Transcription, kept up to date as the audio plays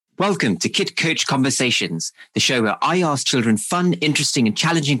Welcome to Kid Coach Conversations, the show where I ask children fun, interesting, and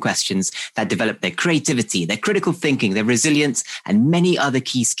challenging questions that develop their creativity, their critical thinking, their resilience, and many other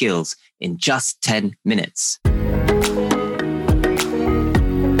key skills in just 10 minutes.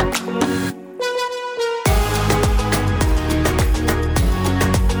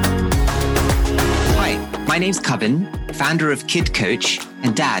 Hi, my name's Coven, founder of Kid Coach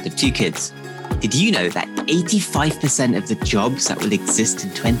and dad of 2 kids. Did you know that 85% of the jobs that will exist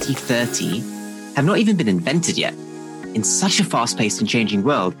in 2030 have not even been invented yet? In such a fast-paced and changing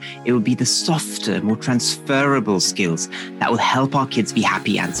world, it will be the softer, more transferable skills that will help our kids be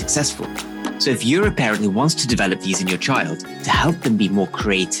happy and successful. So if you're a parent who wants to develop these in your child to help them be more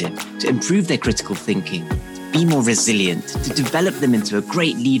creative, to improve their critical thinking, to be more resilient, to develop them into a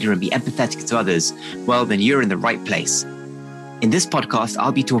great leader and be empathetic to others, well, then you're in the right place. In this podcast,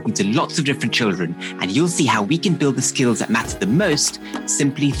 I'll be talking to lots of different children, and you'll see how we can build the skills that matter the most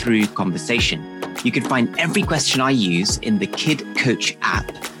simply through conversation. You can find every question I use in the Kid Coach app,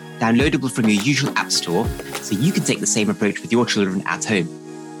 downloadable from your usual app store, so you can take the same approach with your children at home.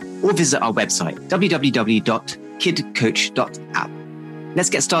 Or visit our website, www.kidcoach.app. Let's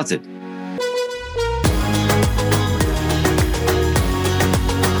get started.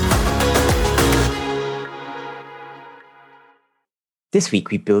 This week,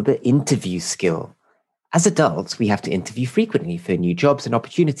 we build the interview skill. As adults, we have to interview frequently for new jobs and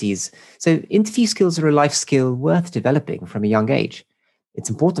opportunities. So interview skills are a life skill worth developing from a young age. It's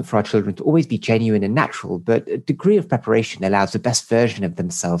important for our children to always be genuine and natural, but a degree of preparation allows the best version of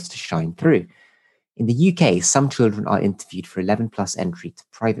themselves to shine through. In the UK, some children are interviewed for 11 plus entry to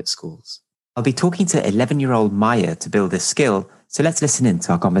private schools. I'll be talking to 11-year-old Maya to build this skill, so let's listen in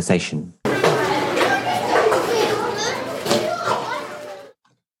to our conversation.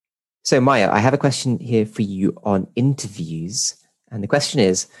 So Maya, I have a question here for you on interviews. And the question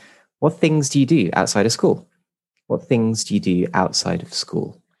is, what things do you do outside of school? What things do you do outside of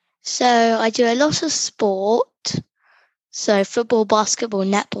school? So I do a lot of sport. So football, basketball,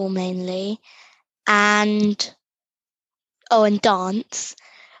 netball mainly. And dance.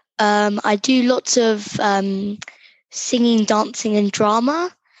 I do lots of singing, dancing and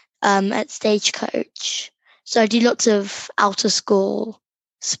drama at Stagecoach. So I do lots of out of school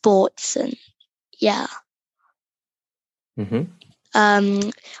sports and Mm-hmm.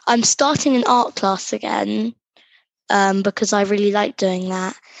 I'm starting an art class again because I really like doing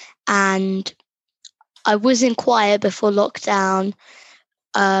that, and I was in choir before lockdown.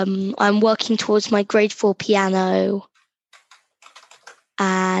 I'm working towards my grade 4 piano,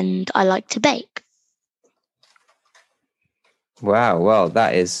 and I like to bake. Wow, well,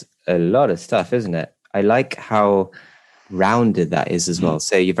 that is a lot of stuff, isn't it? I like how rounded that is as well.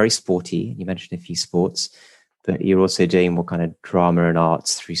 So you're very sporty. You mentioned a few sports, but you're also doing more kind of drama and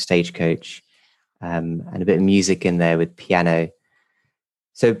arts through Stagecoach, and a bit of music in there with piano.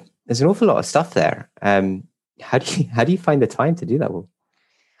 So there's an awful lot of stuff there. How do you find the time to do that all?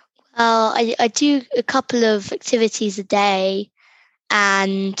 Well, I do a couple of activities a day,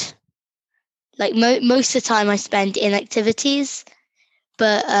 and like most of the time I spend in activities.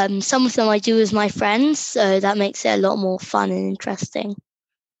 But some of them I do with my friends, so that makes it a lot more fun and interesting.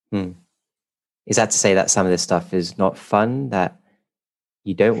 Is that to say that some of this stuff is not fun, that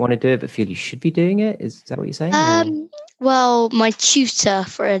you don't want to do it but feel you should be doing it? Is that what you're saying? Well, my tutor,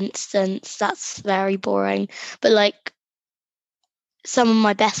 for instance, that's very boring. But like some of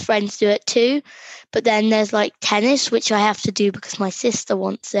my best friends do it too. But then there's like tennis, which I have to do because my sister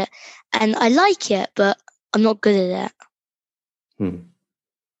wants it. And I like it, but I'm not good at it.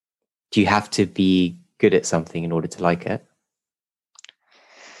 Do you have to be good at something in order to like it?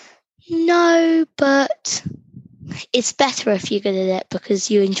 No, but it's better if you're good at it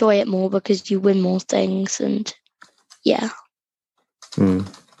because you enjoy it more, because you win more things, and yeah.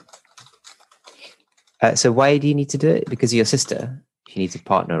 So why do you need to do it? Because of your sister? She needs a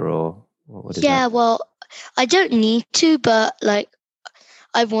partner, or what is that? Yeah, well, I don't need to, but like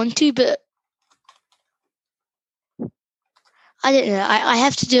I want to, but I don't know. I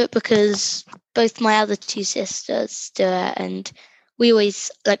have to do it because both my other 2 sisters do it, and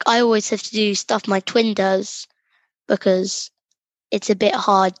I always have to do stuff my twin does because it's a bit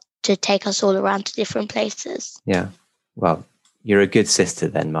hard to take us all around to different places. Yeah. Well, you're a good sister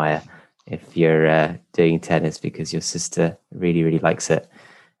then, Maya, if you're doing tennis because your sister really, really likes it.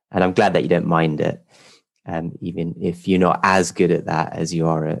 And I'm glad that you don't mind it, even if you're not as good at that as you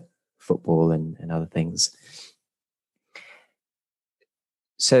are at football and other things.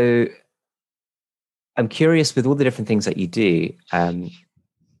 So I'm curious, with all the different things that you do,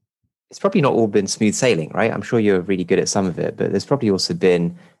 it's probably not all been smooth sailing, right? I'm sure you're really good at some of it, but there's probably also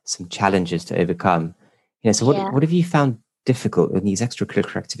been some challenges to overcome. So what have you found difficult in these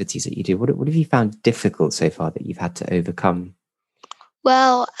extracurricular activities that you do? What have you found difficult so far that you've had to overcome?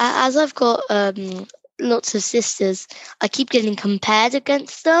 Well, as I've got lots of sisters, I keep getting compared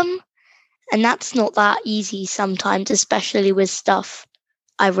against them, and that's not that easy sometimes, especially with stuff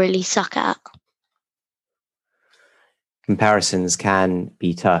I really suck at. Comparisons can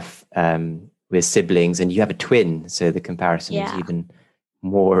be tough with siblings, and you have a twin, so the comparison is even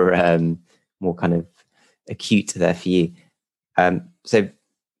more kind of acute there for you. So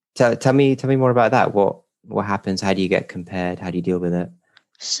tell me more about that. What happens? How do you get compared? How do you deal with it?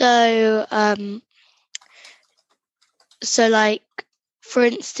 So like, for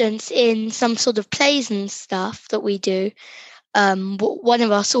instance, in some sort of plays and stuff that we do, one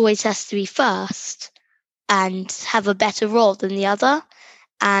of us always has to be first and have a better role than the other.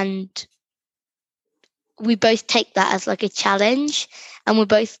 And we both take that as like a challenge, and we're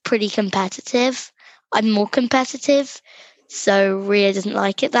both pretty competitive. I'm more competitive, so Ria doesn't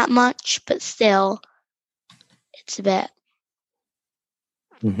like it that much, but still, it's a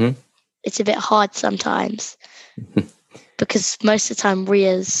bit hard sometimes because most of the time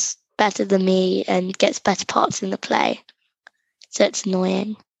Ria's better than me and gets better parts in the play, so it's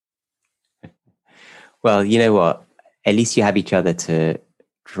annoying. Well, you know what? At least you have each other to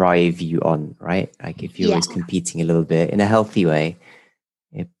drive you on, right? Like if you're always competing a little bit in a healthy way,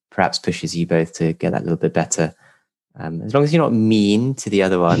 it perhaps pushes you both to get that little bit better. As long as you're not mean to the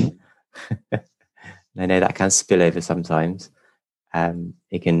other one. I know that can spill over sometimes.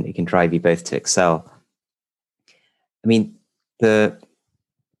 It can drive you both to excel. I mean, the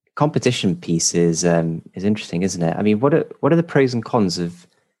competition piece is interesting, isn't it? I mean, what are the pros and cons of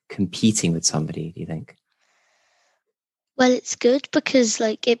competing with somebody, do you think? Well, it's good because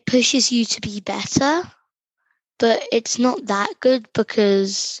like it pushes you to be better, but it's not that good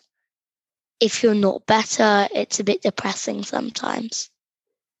because if you're not better, it's a bit depressing sometimes.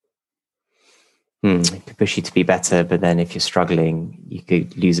 It could push you to be better, but then if you're struggling, you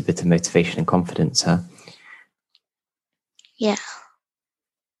could lose a bit of motivation and confidence, huh? Yeah.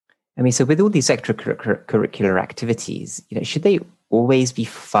 I mean, so with all these extracurricular activities, should they always be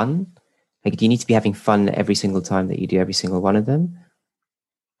fun? Like, do you need to be having fun every single time that you do every single one of them?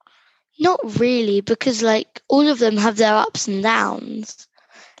 Not really, because like all of them have their ups and downs.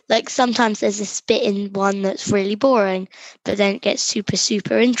 Like sometimes there's a bit in one that's really boring, but then it gets super,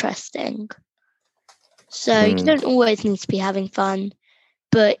 super interesting. So you don't always need to be having fun.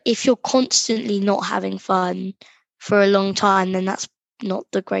 But if you're constantly not having fun for a long time, then that's not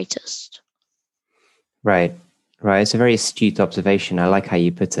the greatest. Right. It's a very astute observation. I like how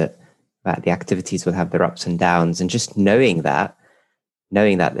you put it, that the activities will have their ups and downs. And just knowing that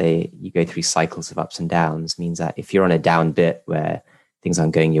you go through cycles of ups and downs means that if you're on a down bit where things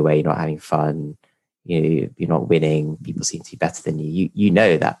aren't going your way, you're not having fun, you're not winning, people seem to be better than you, you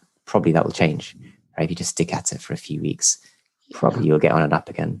know that probably that will change. Right? If you just stick at it for a few weeks, probably you'll get on and up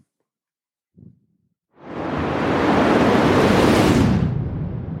again.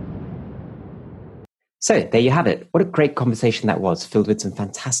 So there you have it. What a great conversation that was, filled with some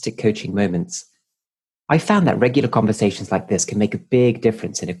fantastic coaching moments. I found that regular conversations like this can make a big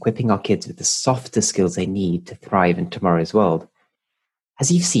difference in equipping our kids with the softer skills they need to thrive in tomorrow's world.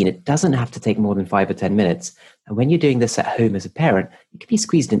 As you've seen, it doesn't have to take more than 5 or 10 minutes. And when you're doing this at home as a parent, it can be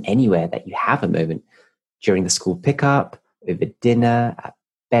squeezed in anywhere that you have a moment, during the school pickup, over dinner, at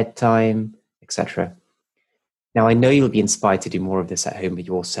bedtime, etc. Now, I know you'll be inspired to do more of this at home with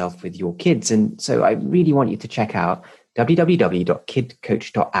yourself, with your kids. And so I really want you to check out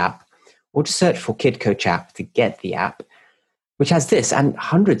www.kidcoach.app or just search for Kid Coach app to get the app, which has this and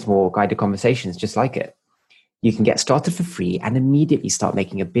hundreds more guided conversations just like it. You can get started for free and immediately start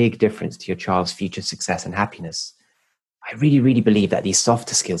making a big difference to your child's future success and happiness. I really, really believe that these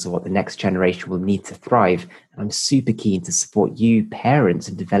softer skills are what the next generation will need to thrive. And I'm super keen to support you parents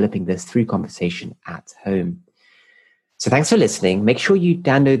in developing this through conversation at home. So thanks for listening. Make sure you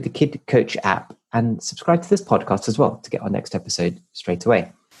download the Kid Coach app and subscribe to this podcast as well to get our next episode straight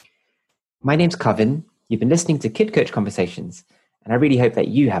away. My name's Coven. You've been listening to Kid Coach Conversations, and I really hope that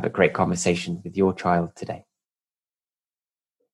you have a great conversation with your child today.